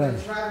 Yes.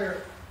 It's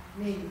rather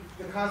the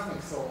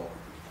cosmic soul.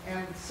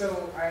 And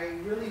so I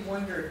really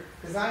wondered,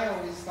 because I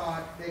always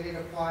thought that it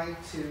applied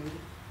to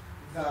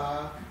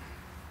the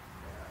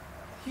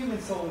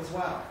human soul as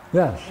well.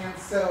 Yes. And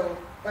so,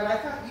 but I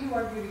thought you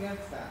argued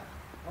against that.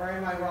 Or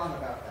am I wrong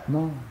about that?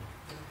 No.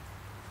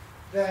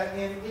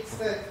 It's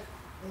the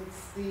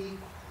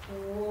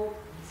quote,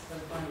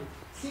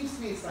 seems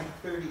to me it's like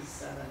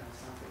 37 or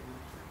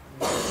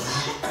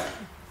something.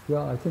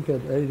 Well, I think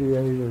at 88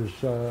 is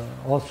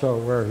also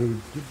where he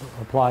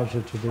applies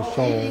it to the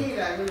soul. 88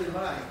 I really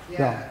like,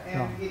 yeah.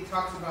 Yeah, And it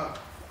talks about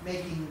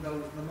making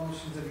the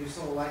motions of your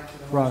soul like to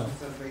the Right.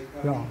 motions of the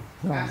Yeah.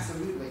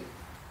 absolutely.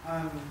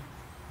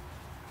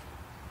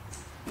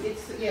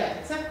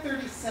 It's at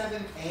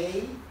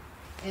 37A,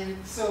 and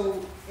it's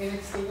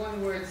the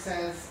one where it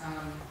says,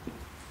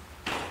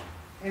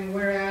 and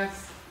whereas,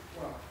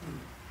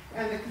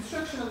 and the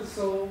construction of the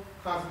soul,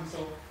 cosmic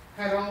soul,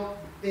 had all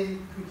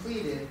been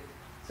completed,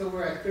 so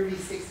we're at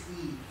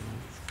 36E,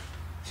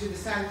 to the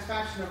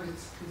satisfaction of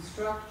its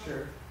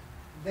constructor,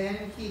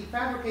 then he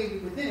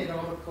fabricated within it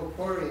all the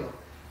corporeal,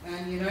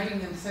 and uniting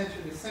them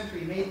center to center,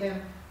 he made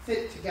them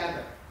fit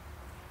together.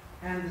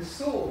 And the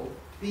soul,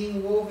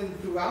 being woven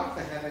throughout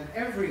the heaven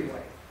every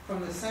way,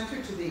 from the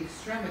center to the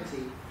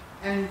extremity,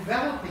 and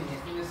enveloping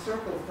it in a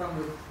circle from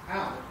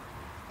without,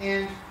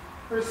 and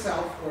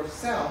herself or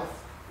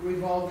self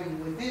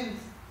revolving within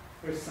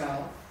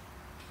herself,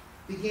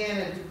 began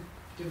a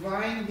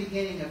divine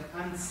beginning of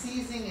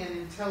unceasing and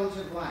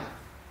intelligent life,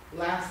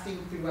 lasting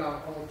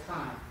throughout all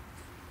time.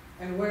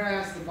 And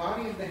whereas the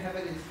body of the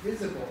heaven is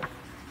visible,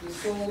 the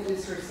soul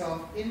is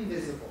herself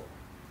invisible,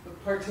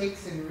 but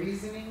partakes in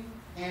reasoning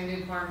and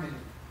in harmony,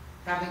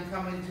 having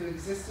come into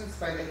existence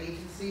by the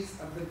agencies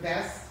of the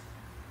best,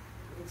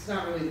 it's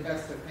not really the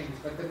best of things,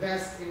 but the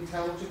best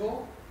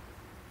intelligible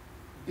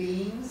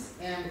beings,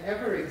 and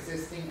ever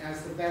existing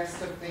as the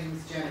best of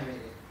things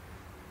generated.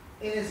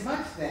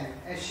 Inasmuch then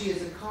as she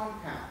is a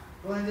compound,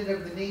 blended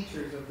of the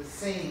natures of the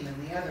same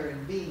and the other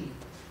in being,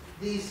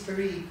 these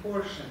three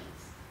portions,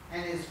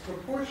 and is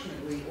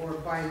proportionately, or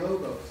by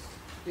logos,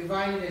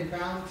 divided and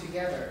bound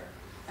together,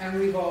 and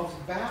revolves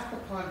back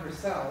upon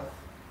herself,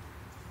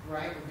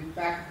 right,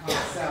 back upon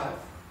self,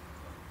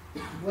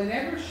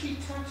 whenever she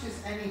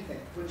touches anything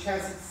which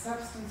has its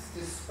substance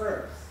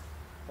dispersed,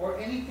 or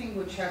anything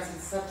which has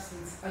its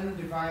substance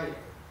undivided,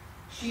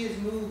 she is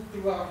moved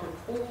throughout her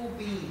whole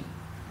being,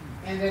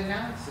 and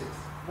announces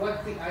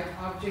what the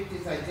object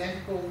is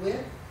identical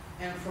with,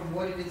 and from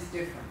what it is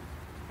different,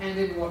 and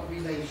in what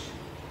relation,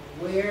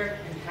 where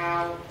and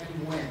how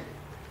and when.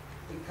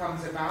 It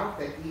comes about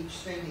that each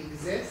thing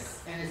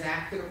exists and is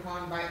acted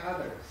upon by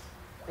others,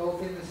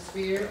 both in the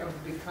sphere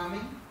of the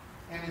becoming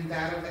and in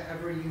that of the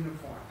ever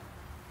uniform.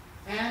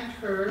 And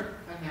her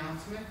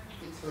announcement,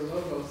 it's her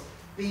logos,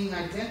 being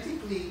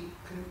identically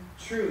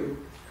true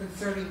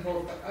concerning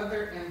both the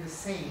other and the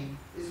same,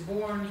 is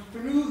born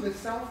through the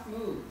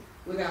self-move,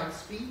 without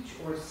speech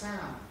or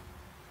sound.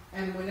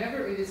 And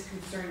whenever it is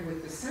concerned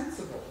with the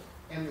sensible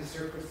and the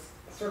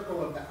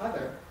circle of the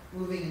other,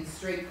 moving in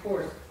straight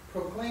course,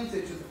 proclaims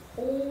it to the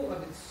whole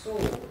of its soul,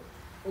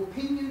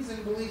 opinions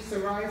and beliefs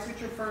arise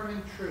which are firm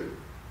and true.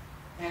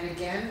 And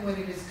again, when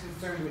it is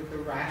concerned with the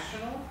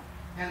rational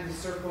and the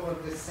circle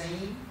of the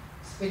same,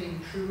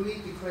 spinning truly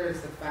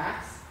declares the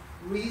facts,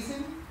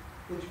 reason,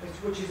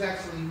 which is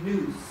actually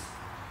nous,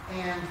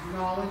 and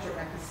knowledge or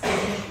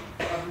episteme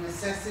of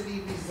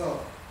necessity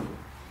result.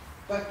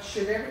 But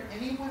should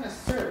anyone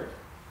assert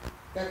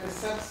that the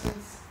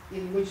substance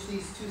in which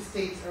these two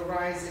states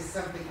arise is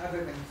something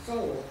other than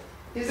soul,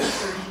 his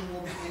assertion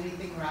will be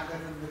anything rather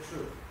than the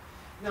truth.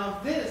 Now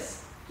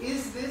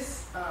is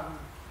this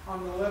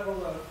on the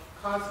level of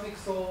cosmic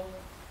soul,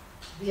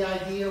 the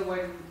idea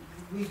when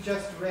we've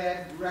just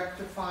read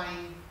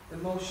rectifying the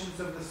motions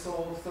of the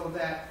soul so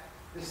that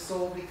the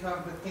soul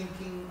becomes the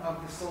thinking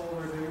of the soul,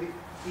 or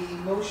the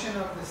motion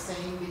of the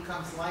same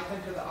becomes like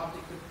unto the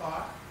object of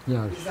thought?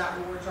 Yes. Is that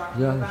what we're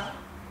talking Yes. about?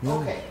 Yes.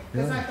 Okay,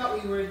 because Yes. I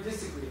thought we were in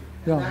disagreement.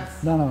 Yeah,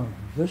 no,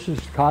 this is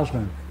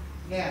cosmic.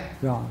 Yeah,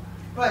 Yeah,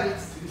 but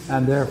it's,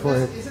 And therefore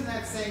isn't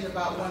that saying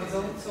about one's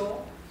own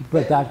soul?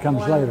 but that comes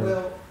one later.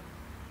 will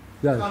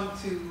Yes, come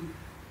to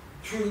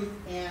truth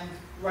and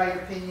right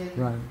opinion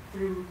right.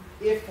 through,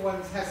 if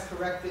one has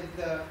corrected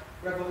the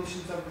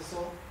revolutions of the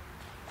soul?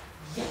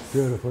 Yes.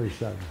 Beautifully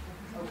said.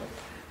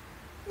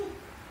 Okay.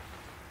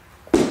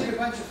 I did a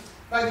bunch of,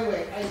 by the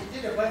way, I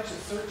did a bunch of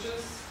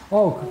searches,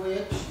 Oh,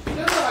 which,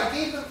 no, I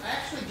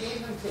actually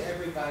gave them to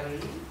everybody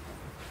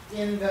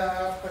in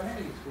the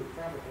Parmenides group,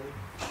 probably.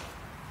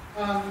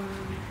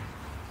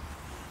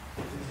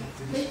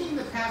 Taking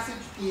the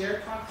passage Pierre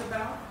talked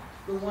about,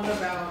 the one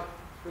about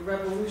the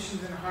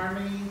revolutions and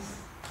harmonies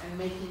and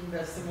making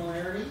the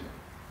similarity.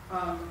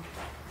 Let's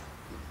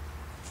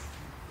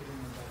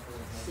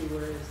see,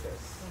 where is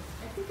this?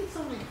 I think it's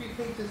only 3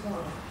 pages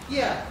long.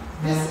 Yeah,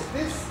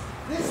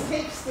 this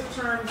takes the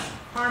terms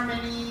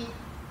harmony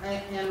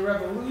and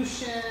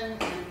revolution,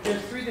 and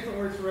there's 3 different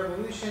words for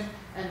revolution,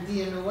 and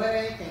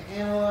Noetic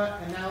and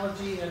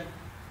analogy, and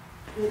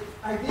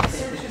I did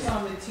searches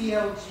on the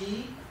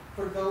TLG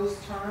for those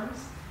terms,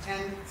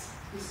 and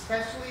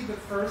especially the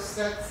first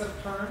sets of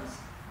terms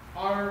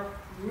are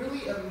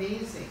really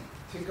amazing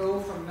to go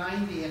from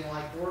 90 and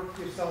like work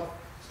yourself,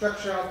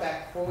 structure out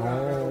that quote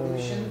on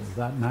revolutions.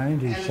 That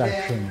 90 and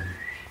section.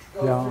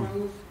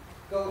 then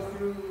go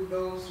through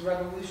those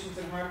revolutions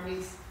and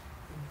harmonies.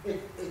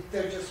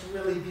 They're just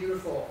really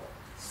beautiful.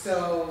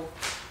 So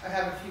I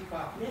have a few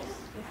copies.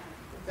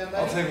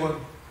 I'll take one.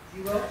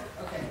 You will?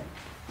 Okay.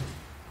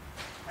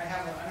 I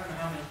have one. I don't know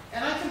how many.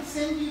 And I can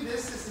send you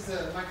this. This is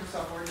a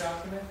Microsoft Word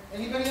document.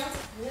 Anybody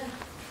else? Yeah.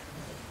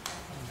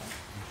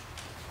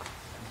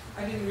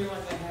 I didn't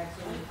realize I had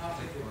so many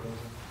copies.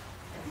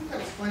 I think I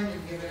was planning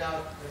to give it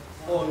out.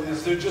 But, Oh,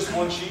 is there just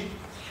one sheet?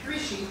 3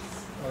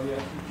 sheets. Oh,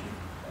 yeah.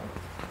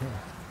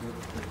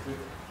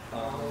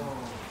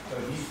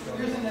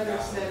 Here's another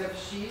set of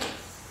sheets.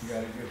 You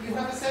got a good You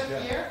have a set Yeah.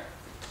 here?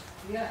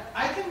 Yeah.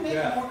 I can make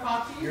Yeah. more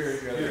copies.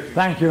 Here.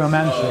 Thank you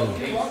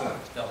immensely. You're welcome.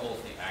 The whole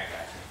thing, I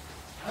got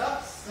you.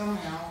 Oh,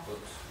 somehow.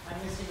 Oops.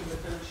 I'm missing the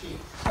 3rd sheet.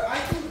 But I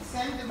can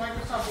send the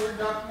Microsoft Word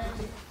document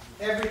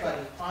to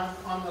everybody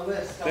on the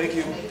list. Thank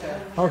you.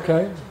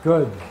 Okay,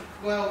 good.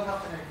 Well, how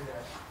can I do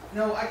that?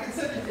 No, I can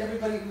send it to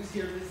everybody who's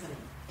here listening.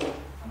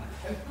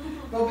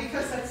 Well,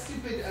 because that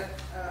stupid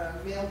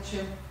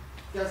MailChimp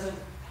doesn't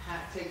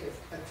take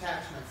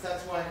attachments.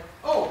 That's why.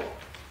 Oh,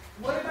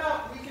 what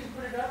about, we can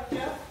put it up,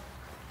 Jeff?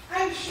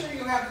 I'm sure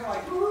you have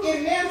like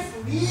immense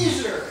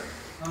leisure.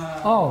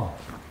 Oh,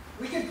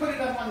 We can put it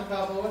up on the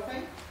Balboa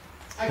thing.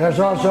 I There's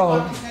can bring more also-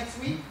 copies next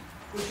week.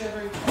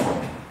 whichever,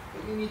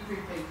 but you need 3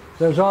 pages.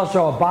 There's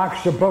also a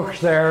box of books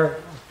there,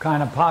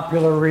 kind of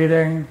popular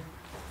reading.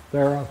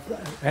 There,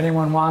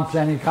 anyone wants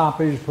any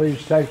copies,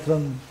 please take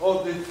them.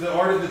 Oh, the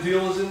art of the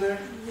deal is in there?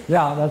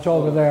 Yeah, that's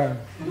over there.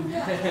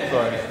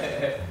 Sorry.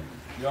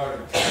 The art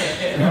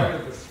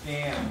of the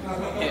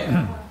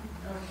scam.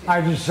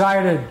 I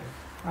decided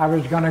I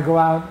was going to go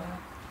out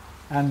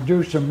and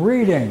do some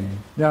reading,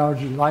 you know,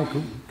 just like.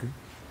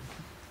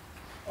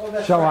 Oh,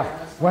 that's So right.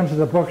 I went to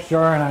the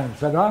bookstore and I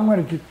said, I'm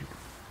going to get.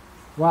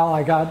 Well,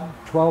 I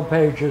got 12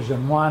 pages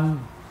in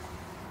one,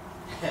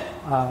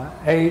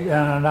 8 in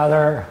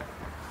another.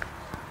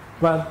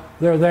 But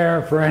they're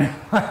there for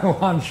anyone who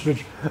wants to.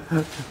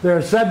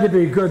 They're said to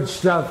be good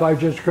stuff. I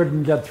just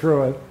couldn't get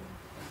through it.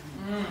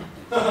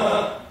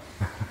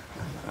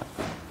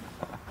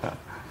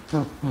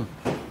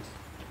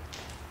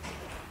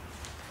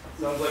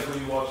 Sounds like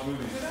when you watch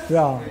movies.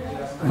 Yeah. I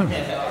think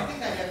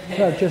I got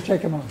Yeah, just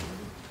take them out.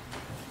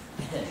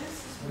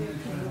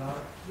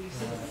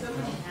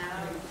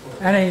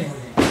 Any?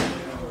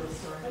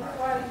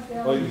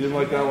 Oh, you didn't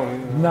like that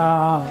one either?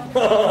 No.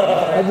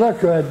 It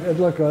looked good. It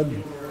looked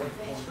good.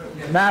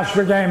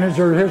 Master Game is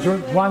here's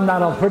one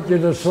that'll put you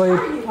to sleep.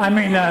 I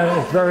mean,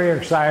 it's very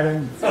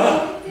exciting.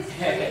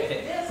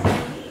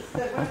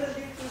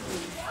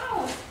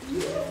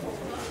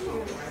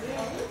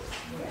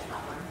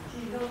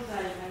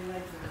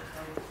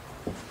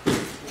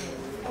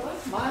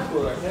 my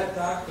book. That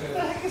doctor. What the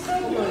heck is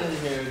that doing in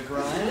here,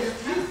 Brian?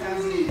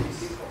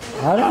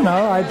 I don't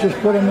know. I just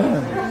put them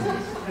in.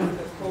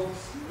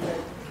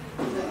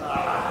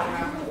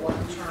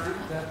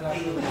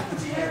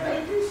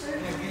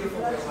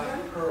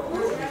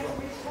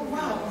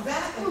 Wow,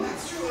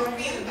 that's true. I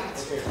mean,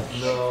 that's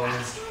No.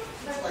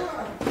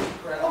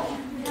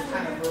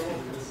 kind of verbal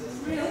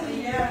resistance.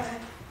 Really, yeah.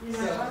 You know,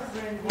 So- my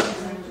friend was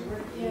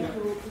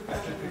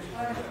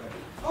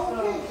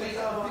Okay,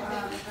 I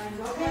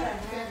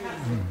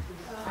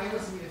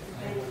was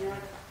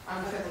I'm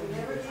I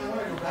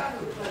want to go back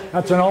to it.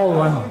 That's an old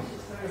one.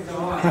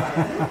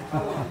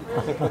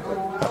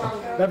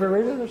 Ever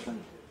read it, this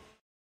one?